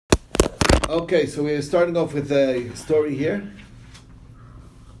Okay, so we're starting off with a story here.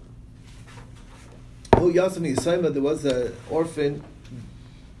 Oh, Yasami Yisayma, there was an orphan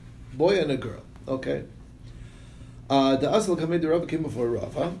boy and a girl. Okay. The Asal Kamei Rava came before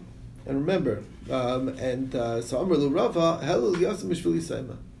Rava. And remember, so Amrlu Rava, Hello Yasam Mishvil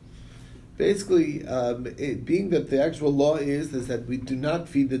Yisayma. Basically, it being that the actual law is that we do not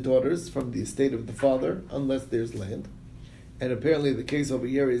feed the daughters from the estate of the father unless there's land. And apparently the case over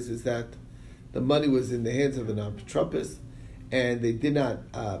here is that the money was in the hands of the non-petropis, and they did not.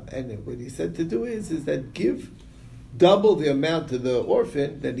 And what he said to do is that give double the amount to the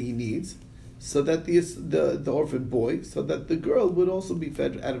orphan that he needs, so that the orphan boy, so that the girl would also be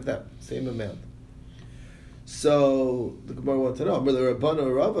fed out of that same amount. So the Gemara wants to know, the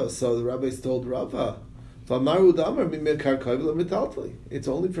Rabbana Rava. So the rabbis told Rava, it's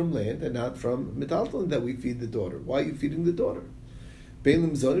only from land and not from metaltalin that we feed the daughter. Why are you feeding the daughter? He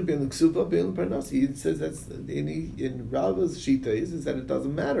says that's in Rava's shita is that it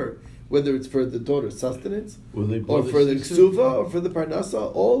doesn't matter whether it's for the daughter's sustenance or for the ksuva or for the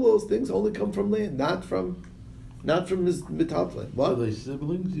parnasa. All those things only come from land, not from his metaltalin. What? Are they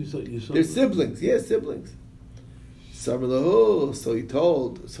siblings? You said they're siblings. Yes, siblings. So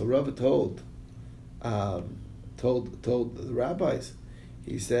Rava told the rabbis.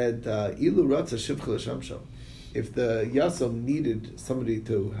 He said, "Ilu ratza shivcha l'shamsham." If the yasam needed somebody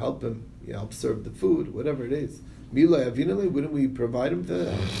to help him, help serve the food, whatever it is, mila avinale, wouldn't we provide him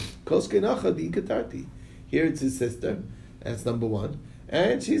the koske nacha diikatarti? Here it's his sister. That's number one,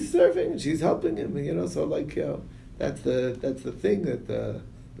 and she's serving and she's helping him. So that's the thing that the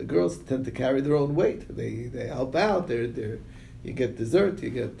girls tend to carry their own weight. They help out. You get dessert.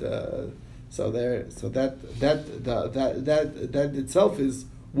 You get that itself is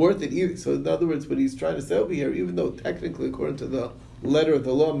worth it. Either. So in other words, what he's trying to say over here, even though technically according to the letter of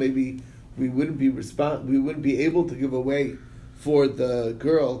the law, maybe we wouldn't be able to give away for the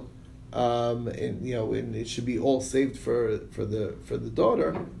girl, and it should be all saved for the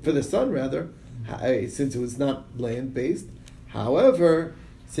daughter, for the son rather, since it was not land based. However,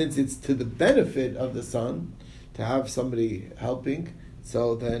 since it's to the benefit of the son to have somebody helping,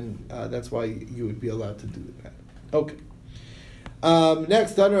 so then that's why you would be allowed to do that. Okay.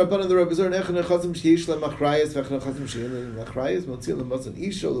 Next, Tana Rabbanan the Rabbi Zor Echad Nechazim Sheish LeMachrayas V'Echad Nechazim Shein LeMachrayas Motzil LeMazon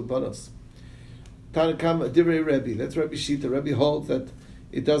Isho LeBanos. Tana Kam Divrei Rebbe. That's Rebbe Shita. Rebbe holds that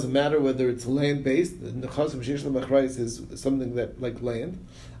it doesn't matter whether it's land based. Nechazim Sheish LeMachrayas is something that like land,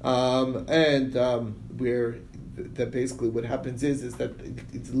 where that basically what happens is that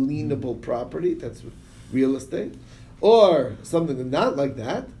it's lienable property. That's real estate, or something not like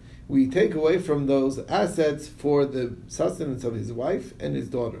that. We take away from those assets for the sustenance of his wife and his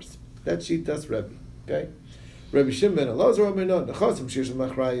daughters. That's Shitas Rebbe. Okay? Rebbe Shimon ben Elazar Omer,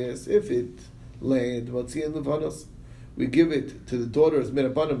 if it land, Levanos, we give it to the daughters,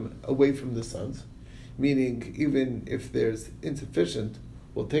 Merabanim, away from the sons. Meaning, even if there's insufficient,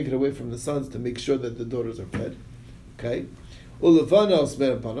 we'll take it away from the sons to make sure that the daughters are fed. Okay? Ulevanos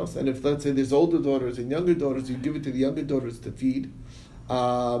Merabanos, and if, let's say, there's older daughters and younger daughters, you give it to the younger daughters to feed.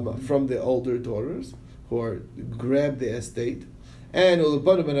 From the older daughters who grab the estate, and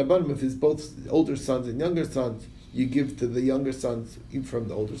ulabanim and abanim, if it's both older sons and younger sons, you give to the younger sons from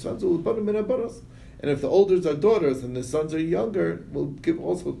the older sons. Ulabanim and abanos, and if the olders are daughters and the sons are younger, we'll give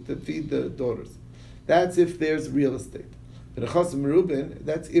also to feed the daughters. That's if there's real estate. But Nechasim Reuben,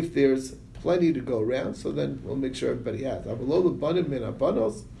 that's if there's plenty to go around. So then we'll make sure everybody has.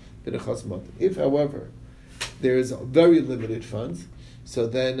 If, however, there's very limited funds. So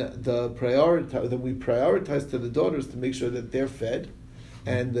then we prioritize to the daughters to make sure that they're fed,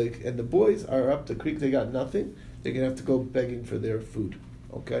 and the boys are up the creek. They got nothing. They're gonna have to go begging for their food,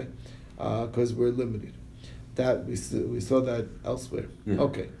 okay? Because we're limited. That we saw that elsewhere. Yeah.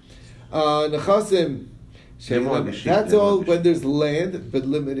 Okay. Nechasim. That's all when there's land but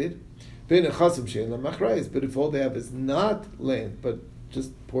limited. But if all they have is not land but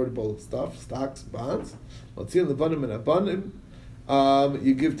just portable stuff, stocks, bonds,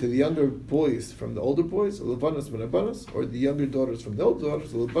 you give to the younger boys from the older boys, or the younger daughters from the older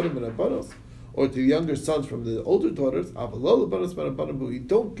daughters, or to the younger sons from the older daughters, but you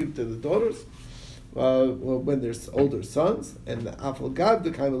don't give to the daughters when there's older sons, and the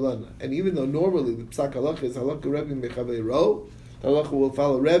and even though normally the psak halacha is halakha Rebbe mechavei ro, the halacha will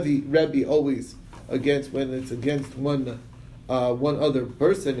follow Rebbe always when it's against one other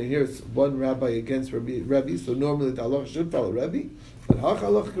person, and here's one rabbi against Rebbe, so normally the halacha should follow Rebbe, but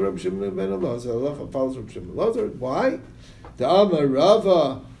halacha Rebbe Shimon ben Elazar, halacha follows Rebbe Shimon ben Elazar. Why? The Amar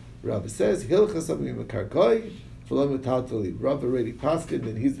Rava says, Hilchas Aviv Mekarkoi, V'lo metaltali. Rav already paskin,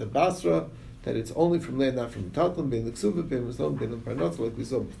 and he's the Basra, that it's only from land, not from metaltalim. Bein l'ksuva, bein l'zon, bein l'parnotza, like we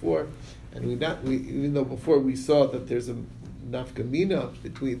saw before. And even though before we saw that there's a nafkamina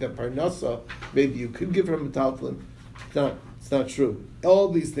between the parnasa, maybe you could give her metaltalim. It's not true. All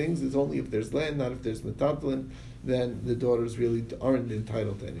these things is only if there's land, not if there's metaltalim. Then the daughters really aren't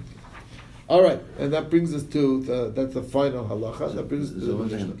entitled to anything. All right, and that brings us to that's the final halacha. That brings us to the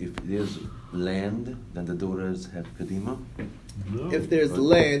Mishnah. If there's land, then the daughters have kadima. No. If there's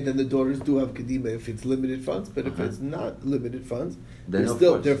land, then the daughters do have kedima if it's limited funds. But if it's not limited funds, Then of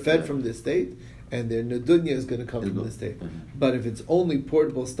they're course, fed yeah. from the state, and their nadunya is going to come from the state. But if it's only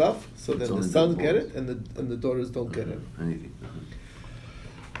portable stuff, so It's then the only sons the get boys. it, and the daughters don't get it. Anything.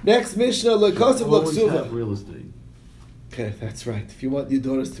 Next Mishnah, lekos of Always have laksuva. real estate. Okay, that's right. If you want your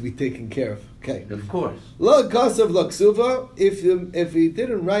daughters to be taken care of, okay. Of course. Lekos of laksuva. If he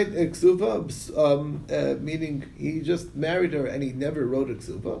didn't write a ksuva, meaning he just married her and he never wrote a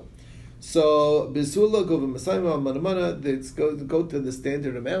ksuva, so bisula go v'masayma manamana. Let's go to the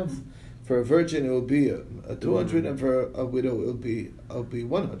standard amounts. For a virgin, it will be a 200, and for a widow, it will be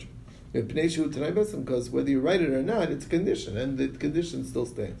 100. Because whether you write it or not, it's a condition, and the condition still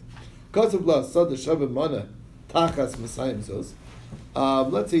stands. Let's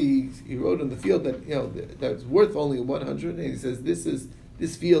say he wrote in the field that that's worth only 100, and he says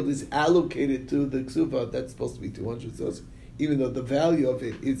this field is allocated to the ksuva that's supposed to be 200 zos, even though the value of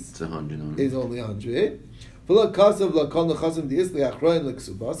it It's 100. is only 100. And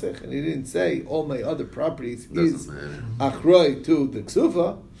he didn't say all my other properties is Doesn't matter. achroi to the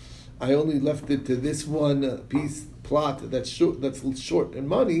ksuva. I only left it to this one plot that's short in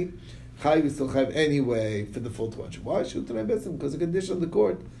money. Chayiv is still chayiv anyway for the full 200. Why shoot to my best? Because the condition of the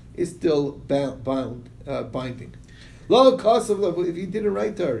court is still binding. Lo kasav, if you didn't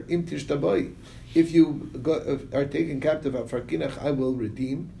write to her, im tishtabai, if you are taken captive at farkinach, I will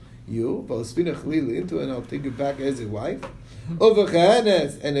redeem you. Into and I'll take you back as a wife.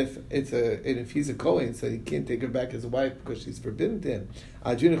 And if he's a Kohen, so he can't take her back as a wife because she's forbidden to him.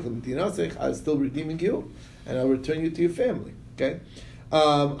 I'm still redeeming you, and I'll return you to your family. Okay,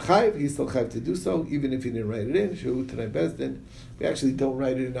 Chayv, he's still chayv to do so, even if he didn't write it in. Shu Tanai Bezdin. We actually don't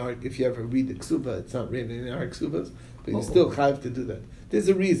write it in our. If you ever read the ksuba, it's not written in our ksubas, but you're still chayv to do that. There's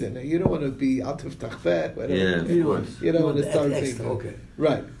a reason. You don't want to be atif tachfeh. Yeah, of course. You don't want to start extra, thinking. okay.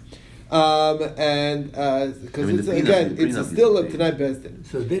 Right. Because it's still a Tanai Bezdin.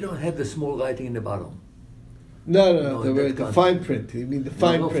 So they don't have the small writing in the bottom. No, No, the that's fine print. You mean the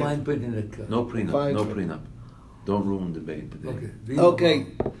fine no print? fine print in the. No prenup. Fine. No prenup. Don't ruin the baby. Okay. Okay.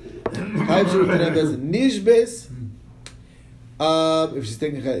 Nishbes. If she's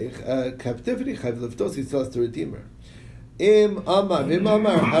taking captivity, Chayv Leftos, he still has to redeem her. Im Amar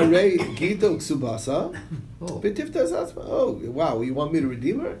Hare Gito Ksubasa. Oh, wow! You want me to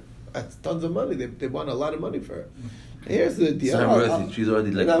redeem her? That's tons of money. They want a lot of money for her. Here's the deal. It's not worth it. She's already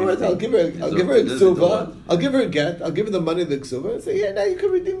like. I'll give her a ksuba. I'll give her a get. I'll give her the money of the ksuba and say, yeah, now you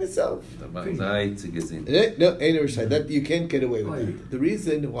can redeem yourself. No, ain't a rishai. That you can't get away with that. The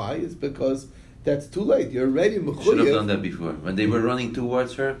reason why is because that's too late. You're already Should have mechuyev. done that before. When they were running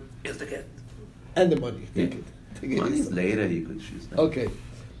towards her, here's the get. And the money. Take Yeah. it. Take it Months easy. later, you could choose that. Okay.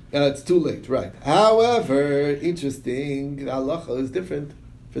 It's too late, right. However, interesting, the halacha is different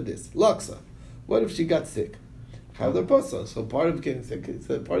for this. Laksa. What if she got sick? So part of getting sick, it's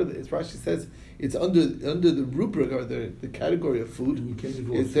part of it. Rashi says it's under the rubric or the category of food. You can't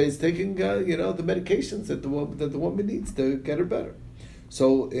divorce. It says taking the medications that the woman needs to get her better.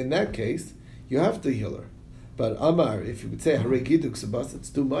 So in that case, you have to heal her. But Amar, if you would say Harei Giduk Sabas, it's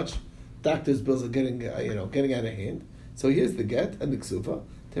too much. Doctor's bills are getting out of hand. So here's the get and the ksufa.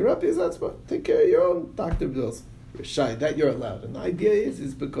 Therapy is take care of your own doctor bills. Rishai, that you're allowed. And the idea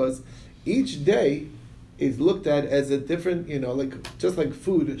is because each day is looked at as a different, just like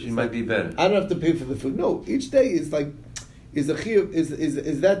food. She might be better. I don't have to pay for the food. No, each day is a chiyuv,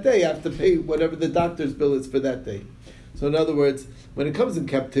 is that day I have to pay whatever the doctor's bill is for that day. So in other words, when it comes in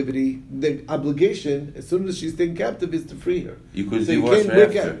captivity, the obligation, as soon as she's taken captive, is to free her. You could so divorce you her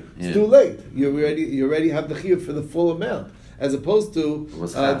can't after. It's too late. You already have the chiyuv for the full amount. As opposed to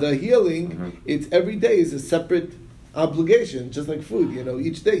the healing, Mm-hmm. it's every day is a separate obligation, just like food.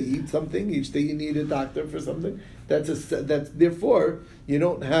 Each day you eat something. Each day you need a doctor for something. That's therefore you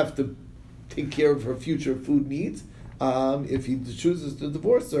don't have to take care of her future food needs. If he chooses to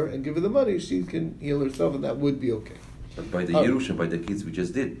divorce her and give her the money, she can heal herself, and that would be okay. But by the Yerusha, by the kids, we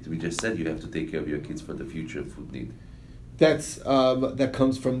just said you have to take care of your kids for the future food need. That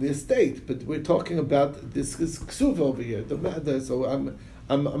comes from the estate, but we're talking about this ksuva over here. So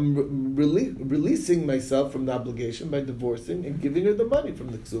I'm releasing myself from the obligation by divorcing and giving her the money from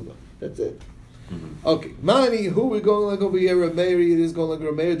the ksuba. That's it. Mm-hmm. Okay, money. Who we're going like over here? Rameir. It is going like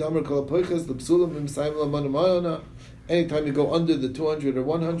Rameir. Damar kol apoichas l'psulam v'misayim l'manamana. Anytime you go under the 200 or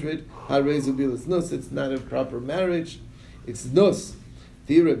 100, harezu bilas nus. It's not a proper marriage. It's nus.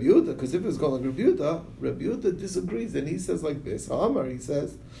 The Rabbi Yehuda, because if it's going like Rabbi Yehuda disagrees, and he says like this. Amar, he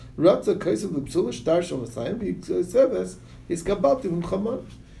says, Ratza kaisav l'psulah shtar shel misayim v'yiseves is kabaltim v'chaman.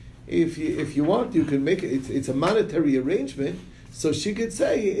 If you want, you can make it. It's a monetary arrangement, so she could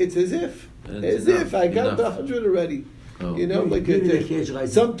say it's as if I got the 100 already. Oh. You know, like the cash right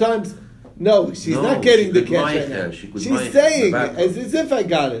sometimes. No, she's not getting the cash right now. She's saying as if I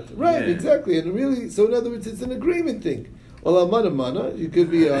got it. Right, exactly. And really, so in other words, it's an agreement thing. Well, mana, you could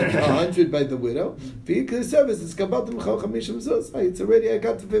be 100 by the widow. It's already, I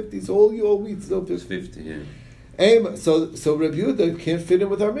got the 50, so all you owe me is still 50. 50, yeah. So Rabbi Yehuda can't fit in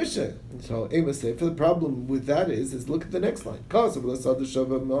with our Mishnah. So Amos said, the problem with that is look at the next line.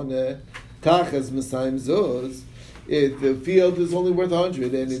 If the field is only worth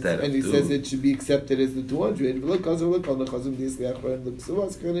 100 and he says it should be accepted as the 200,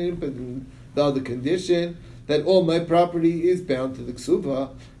 the other condition that all my property is bound to the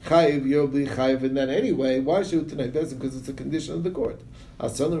ksuva, chayiv, you'll be chayiv in that anyway. Why should tonight? That's because it's a condition of the court.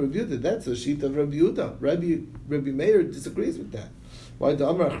 Asana Rabbi Yehuda, that's a sheet of Rabbi Yehuda. Rabbi Meir disagrees with that. Why the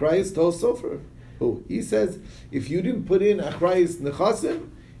Amar Achrayis told Sofer? Who he says if you didn't put in Achrayis nechasim,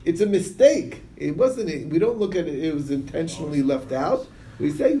 it's a mistake. It wasn't. We don't look at it. It was intentionally left out.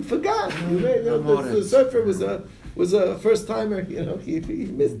 We say you forgot. The Sofer was a first timer. He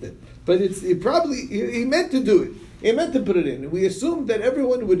missed it. But he meant to do it. He meant to put it in. We assumed that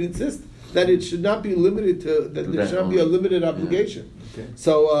everyone would insist that it should not be limited to that there should not be a limited obligation. Okay.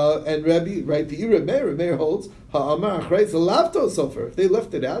 So and Rabbi, right? The Rabbi Meir holds ha'amar achrayis lavto sofer. If they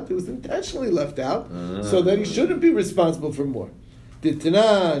left it out, it was intentionally left out, so that he shouldn't be responsible for more. The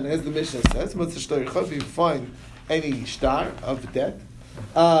Tanan, as the Mishnah says, if you find any shtar of debt,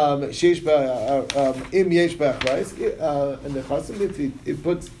 im yesh ba'achrayis, and the chasim, if it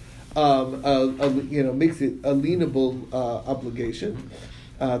puts makes it a lienable obligation.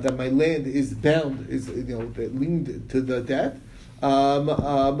 That my land is bound, liened to the debt.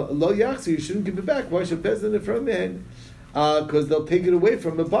 Lo yachzir, you shouldn't give it back. Why should Bezdin it from man? Because they'll take it away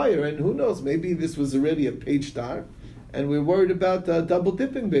from a buyer, and who knows? Maybe this was already a paid star, and we're worried about double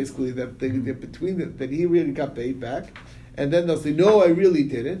dipping. Basically, that that he really got paid back, and then they'll say, "No, I really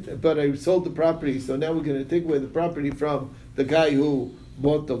didn't, but I sold the property, so now we're going to take away the property from the guy who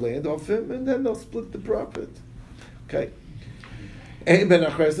bought the land off him, and then they'll split the profit." Okay. But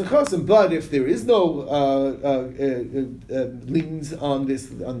if there is no liens on this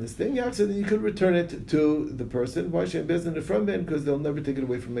thing, so then you could return it to the person. Why should I in the front end? Because they'll never take it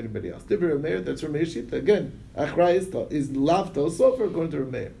away from anybody else. That's Rameir Shita. Again, Achrayis is lavto sofer according to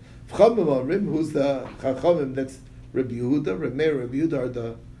Rameir. Chachamim, who's the Chachamim? That's Rabbi Yehuda. Rameir, Rabbi Yehuda are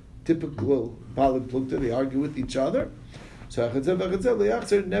the typical Balad Plukta. They argue with each other. So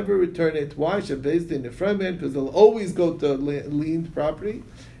never return it. Why? Because they'll always go to liened property.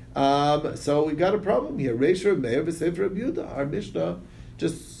 So we got a problem here. Reish Meir v'Sefer Rabbi Yehuda. Our Mishnah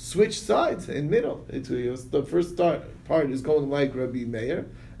just switched sides in middle. The first part is going like Rabbi Meir,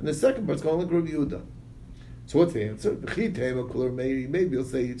 and the second part is going like Rabbi Yehuda. So what's the answer? Maybe you'll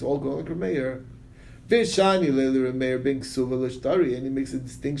say it's all going like Rabbi Meir. Vishani le'le Meir being ksuva l'shtari, and he makes a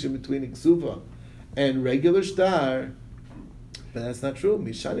distinction between ksuva and regular shtar. But that's not true.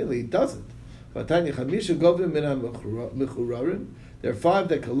 Mishanili doesn't. There are 5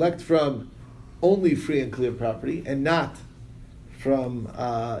 that collect from only free and clear property, and not from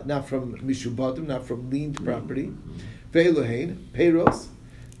mishubadim, not from liened property. Ve'elohein peiros.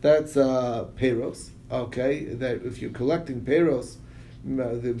 That's peiros. Okay, that if you're collecting peiros,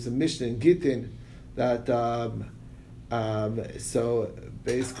 there was a Mishnah in Gittin that. So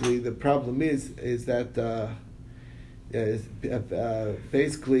basically, the problem is that.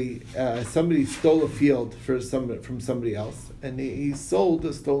 Basically, somebody stole a field from somebody else, and he sold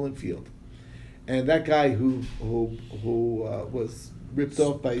a stolen field. And that guy who was ripped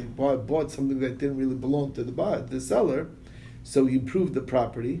off bought something that didn't really belong to the seller, so he improved the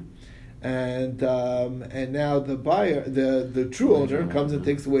property, and now the buyer, the true owner, comes and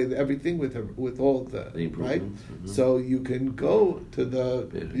takes away everything with all the right. Mm-hmm. So you can go to the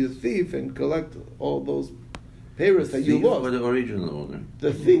thief and collect all those payers that you lost. Or the original owner.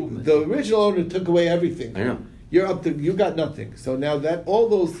 The original owner took away everything. I know. You got nothing. So now that all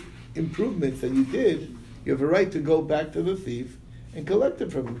those improvements that you did, you have a right to go back to the thief and collect it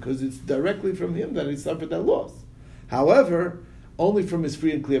from him because it's directly from him that he suffered that loss. However, only from his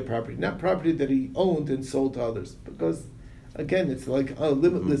free and clear property, not property that he owned and sold to others. Because, again, it's like a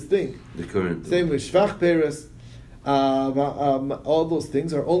limitless thing. The current. Same with Shvach Peres. All those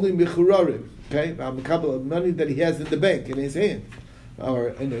things are only Mechurarim. Okay? Money that he has in the bank, in his hand, or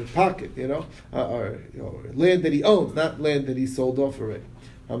in his pocket, or land that he owns, not land that he sold off already.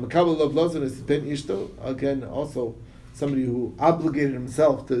 Makabel of Lozan is Ben Ishto, again, also somebody who obligated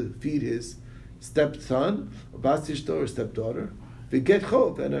himself to feed his stepson, or Bas Ishto, or stepdaughter. Get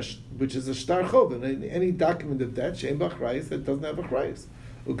chov, which is a shtar chov, and any document of that, Shem Bachrayis, that doesn't have a chrayis.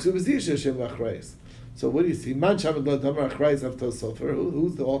 Uksubazisha Shem Bachrayis. So what do you see? Man Shamad Lo Damar Achrayis Avto Sofer.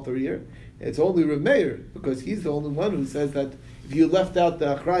 Who's the author here? It's only Rameir, because he's the only one who says that if you left out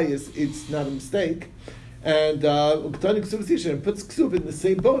the Achrayis, it's not a mistake. And Uktani Ksubazisha, and puts Ksub in the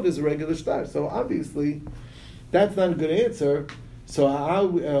same boat as a regular shtar. So obviously, that's not a good answer. So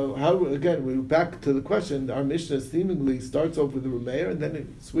how again, we're back to the question, our Mishnah seemingly starts off with the Rameir and then it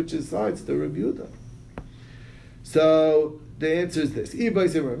switches sides to Rabbi Yehuda. So the answer is this. Ibai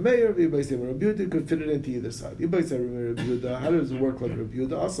say Rameir, Ibai say Rabbi Yehuda, could fit it into either side. Ibai say Rameir, Rabbi Yehuda, how does it work like Rabbi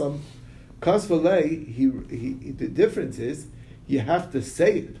Yehuda? Awesome. Kasvalei, the difference is, you have to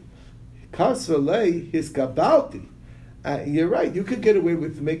say it. Kasvalei, his kabalti. You're right, you could get away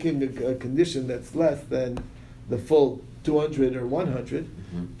with making a condition that's less than the full 200 or 100,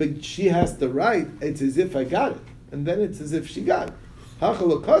 but she has to write, it's as if I got it. And then it's as if she got it.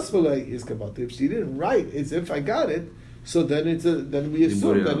 If she didn't write, it's if I got it, so then then we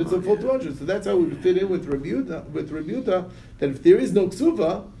assume that it's a full 200. So that's how we fit in with Rebuta, that if there is no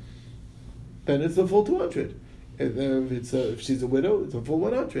ksuva, then it's a full 200. If she's a widow, it's a full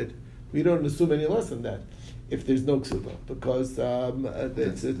 100. We don't assume any less than that if there's no ksuba, because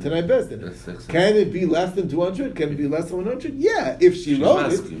it's a Tanai Bezdin. Can it be less than 200? Can it be less than 100? Yeah, if she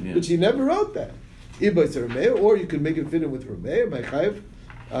wrote it, but she never wrote that. Or you could make it fit in with Rameir, my chayiv,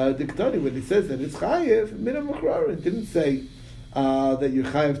 Diktani, when he says that it's chayiv, mina machrarim. It didn't say that you're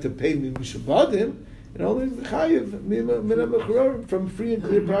chayiv to pay me mishabadim, and only chayiv mina machrarim from free and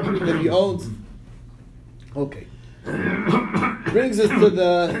clear property that he owns. Okay. Brings us to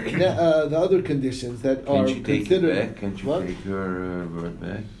the other conditions that are considered. Can't you take her word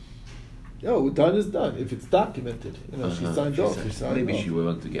back? No, done is done. If it's documented, she signed off. Maybe she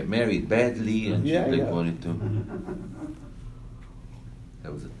wanted to get married badly, and she wanted to.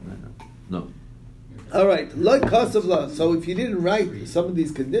 That was it. No. All right, like Kasavla. So if you didn't write some of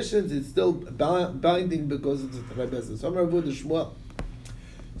these conditions, it's still binding because it's a Rebbe. So Shmuel.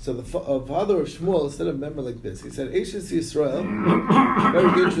 So the father of Shmuel said a member like this. He said, Eishes Yisrael,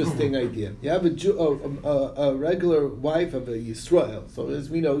 very interesting idea. You have a regular wife of a Yisrael. So as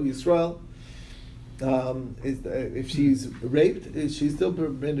we know, Yisrael, if she's raped, she's still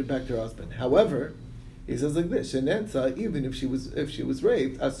permitted back to her husband. However, he says like this, Shenenza, even if she was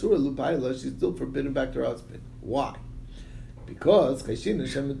raped, Asura Lupaila, she's still forbidden back to her husband. Why? Because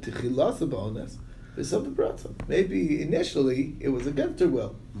maybe initially it was against her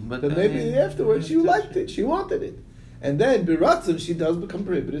will, but maybe afterwards she liked it, she wanted it, and then biratzon she does become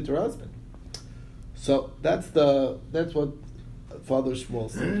prohibited to her husband. So that's what Father Shmuel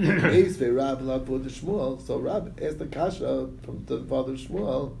said. So Rab asked the kasha from the Father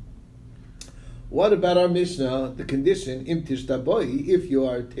Shmuel, what about our Mishnah? The condition im tishtaboi, if you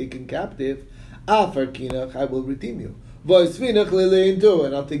are taken captive, afar kinach, I will redeem you. And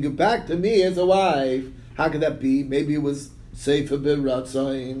I'll take you back to me as a wife. How could that be? Maybe it was Sefer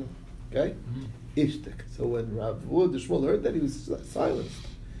B'Ratzayin. Okay? Ishtik. So when Rav Wood, the Shmuel, heard that, he was silenced.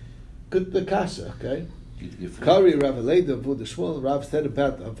 Good the kasha, okay? Kari Rav Aleda, Wood, the Shmuel, Rav said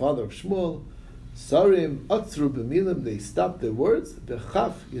about the father of Shmuel, Sarim Atzru B'milim, they stopped their words,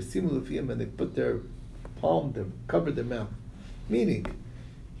 B'chaf Yasimu Lefiyim, and they put their palm, they covered their mouth. Meaning,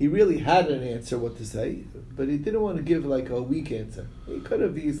 he really had an answer what to say, but he didn't want to give like a weak answer. He could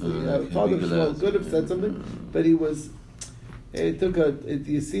have easily, Father Shmuel could have said something, but he was.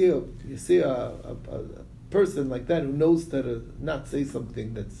 You see a person like that who knows to not say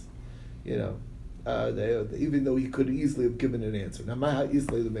something that's, even though he could easily have given an answer. Now,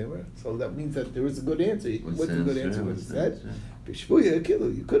 so that means that there is a good answer. What's a good answer? What he said?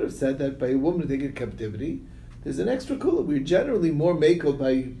 You could have said that by a woman taken in captivity. There's an extra kula. We're generally more mako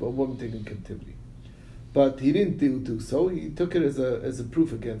by a woman taken captivity, but he didn't do so. He took it as a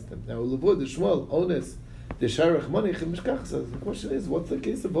proof against him. Now, Lavud the Shmuel onus the sharach manich and mishkach says. The question is, what's the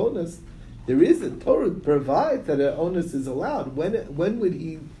case of onus? There is a Torah provides that an onus is allowed. When would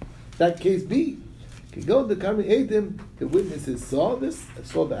that case be? He go the Karmi Eidim. The witnesses saw the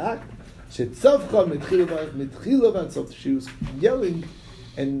act. She was yelling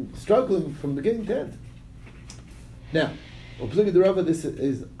and struggling from beginning to end. Now, Upligid Rava, this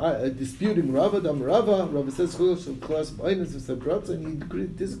is disputing Rava. Dam Rava. Rava says and he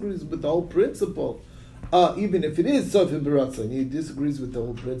disagrees with the whole principle. Even if it is Sofim Baratzon, he disagrees with the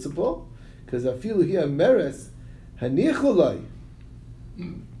whole principle because I feel here Meres Hanichulai.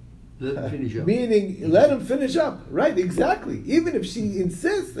 Let him finish up. Meaning, let him finish up. Right? Exactly. Even if she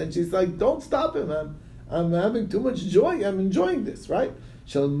insists and she's like, "Don't stop him. I'm having too much joy. I'm enjoying this." Right?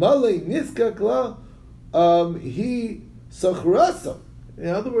 Shal Malay Niskakla. He Sachrasa. In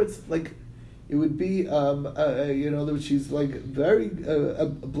other words, like it would be, she's like very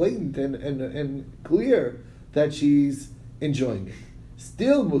blatant and clear that she's enjoying it.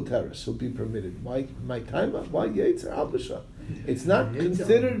 Still, mutaris will be permitted. Why time? Why yetzer abisha? It's not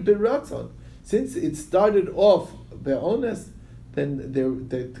considered biratzon. Since it started off be'ones, then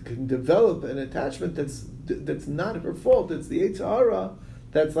they can develop an attachment that's not her fault. It's the yetzer hara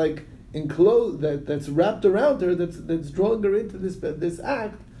that's like enclosed, that's wrapped around her, that's drawing her into this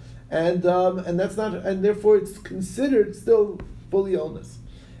act, and that's not, and therefore it's considered still fully onus,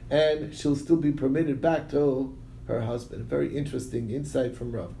 and she'll still be permitted back to her husband. Very interesting insight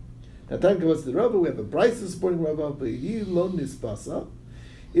from Rav. Now, time goes to Rav. We have a brisa supporting Rav, but he lo nispasa.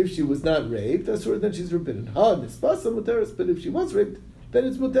 If she was not raped, that's right, then she's forbidden. Ha nispasa muteris. But if she was raped, then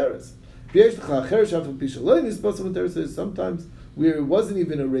it's muteris. Sometimes where it wasn't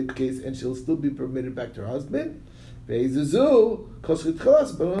even a rape case and she'll still be permitted back to her husband. That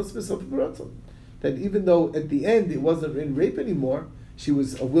even though at the end it wasn't in rape anymore, she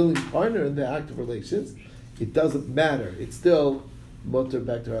was a willing partner in the act of relations, it doesn't matter. It's still mutter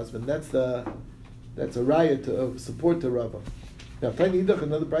back to her husband. That's a raya to support the Rava. Now,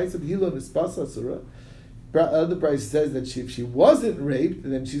 another price of Hilo Nispasa Surah. Other price says that if she wasn't raped,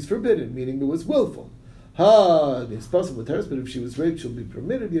 then she's forbidden, meaning it was willful. It's possible with her, but if she was raped, she'll be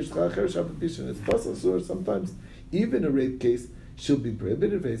permitted. It's possible, sometimes even a rape case, she'll be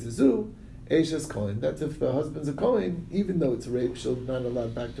prohibited. Eishes Kohen. That's if the husband's a Kohen, even though it's rape, she'll not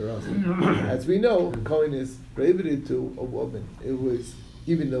allowed back to her husband. As we know, Kohen is prohibited to a woman.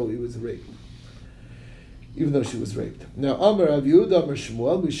 Even though it was rape. Even though she was raped. Now, Amar Rav Yehuda, Amar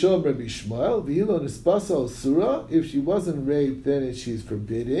Shmuel, we show Rabbi Shmuel, V'hilo Nispasa Osura, if she wasn't raped, then she's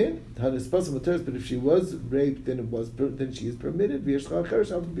forbidden. Nispasa Materis, but if she was raped, then she is permitted.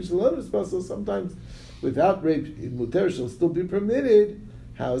 Sometimes, without rape, Muter she'll still be permitted.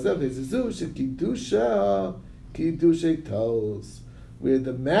 How is that? Where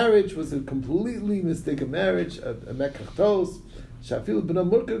the marriage was a completely mistaken marriage, a mekach tos. Even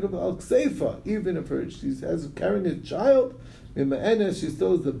if she's carrying a child, she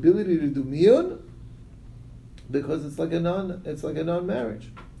still has the ability to do miyun because it's like a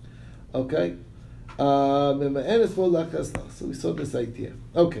non-marriage. Okay, so we saw this idea.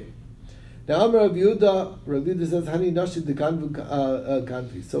 Okay, now Amar Rav Yehuda says Hani Nashi de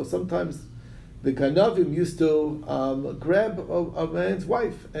Ganvi. So sometimes the Ganavim used to grab a man's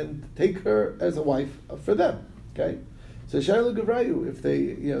wife and take her as a wife for them. Okay. So Shailu Gavrayu, if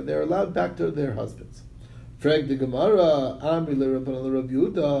they're allowed back to their husbands. Frag the Gemara, Amri LeRabban Rav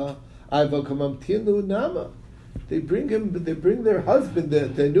Yehuda, Ivakamam Tinu Nama. They bring their husband,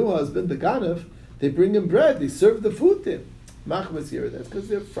 their new husband, the Ganav, they bring him bread, they serve the food to him. Machmas here, that's because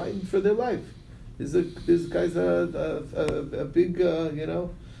they're frightened for their life. This guy's a big, a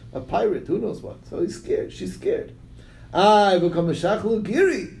pirate, who knows what. So he's scared, she's scared. Ivakam Shachlu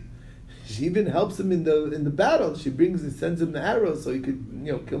Giri. She even helps him in the battle. She sends him the arrows so he could,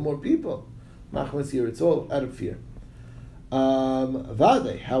 kill more people. Machmas here, it's all out of fear.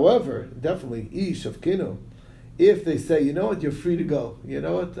 Vade, however, definitely ish of kinu. If they say, you know what, you're free to go. You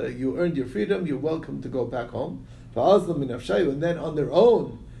know what, you earned your freedom. You're welcome to go back home. And then on their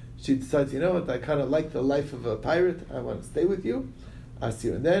own, she decides, you know what, I kind of like the life of a pirate. I want to stay with you.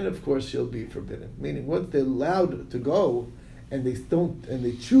 Asir, and then of course she'll be forbidden. Meaning, once they're allowed to go, and they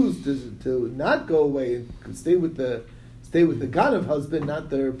choose to not go away and stay with the Ganav husband, not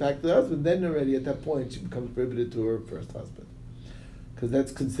back to the husband, then already at that point she becomes prohibited to her first husband, because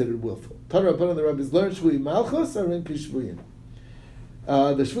that's considered willful. Tana Rabbanan, the rabbis learn Shvui Malchus are in Kishvuyin.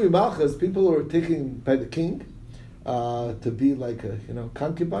 The Shvui Malchus, people who are taken by the king to be like a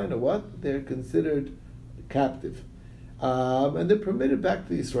concubine or what, they're considered captive, and they're permitted back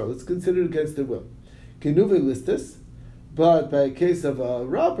to Israel. It's considered against their will. Kenuve listis. But by a case of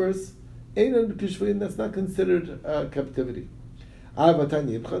robbers, that's not considered captivity.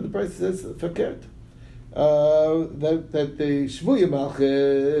 The price says fakert. That the shvuya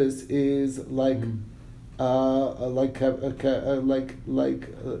malchus is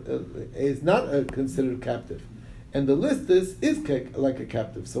is not considered captive, and the listis is like a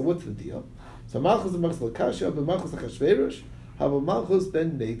captive. So what's the deal? So Malchus and Malchus Lakasha, but Malchus Achashverosh, have a Malchus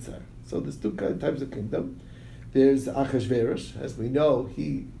ben Netzar. So there's two types of kingdom. There's Achashverosh, as we know,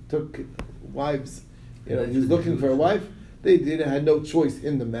 he took wives. He was looking for a wife. They had no choice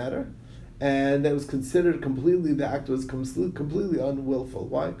in the matter, and that was considered completely. The act was completely unwillful.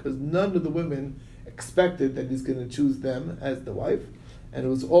 Why? Because none of the women expected that he's going to choose them as the wife, and it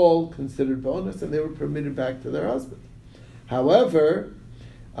was all considered bonus, and they were permitted back to their husband. However,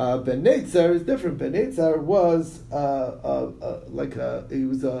 Ben Netzar is different. Ben Netzar was he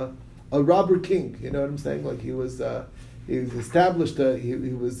was a robber king. You know what I'm saying? Like he was established. He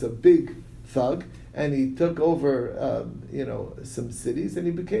was a big thug, and he took over some cities, and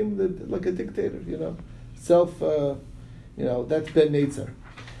he became like a dictator. That's Ben Netzar.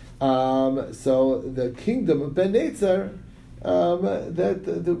 So the kingdom of Ben Netzar,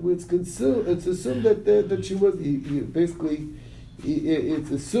 it's assumed that she was.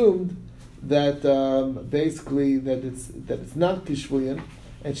 It's assumed that basically that it's not kishvuyan,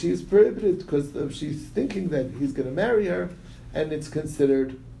 and she is prohibited because she's thinking that he's going to marry her, and it's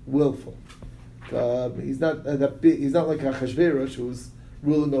considered willful. He's not that big. He's not like Achashverosh, who's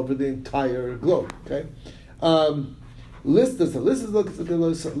ruling over the entire globe. Okay. Listas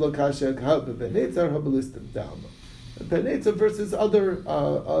lokasha Ben Netzar habelistim down. Ben Netzar versus other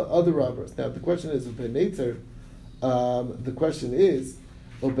robbers. Now the question is, if Ben Netzar, the question is,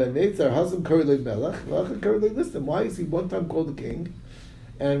 Ben Netzar hasn't currently melech, listim. Why is he one time called a king,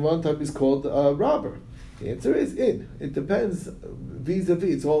 and one time he's called a robber? The answer is it depends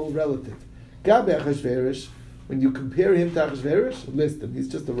vis-a-vis. It's all relative. Gabi Achashverosh, when you compare him to Achashverosh, list him. He's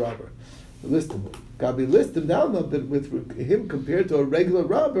just a robber. List him. Gabi list him down, but with him compared to a regular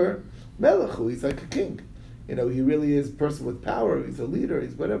robber, Melechu, he's like a king. He really is a person with power. He's a leader.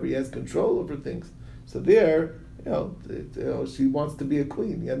 He's whatever. He has control over things. So there, she wants to be a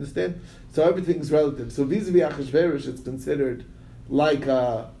queen. You understand? So everything's relative. So vis-a-vis Achashverosh, it's considered like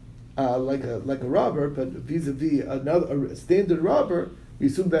a robber, but vis-a-vis a standard robber, we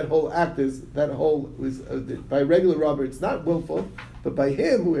assume that whole act is by regular robber. It's not willful, but by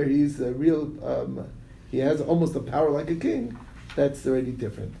him, where he's a real, he has almost a power like a king. That's already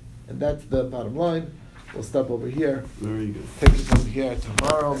different, and that's the bottom line. We'll stop over here. Very good. Take it from here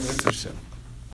tomorrow, Mr. Shem.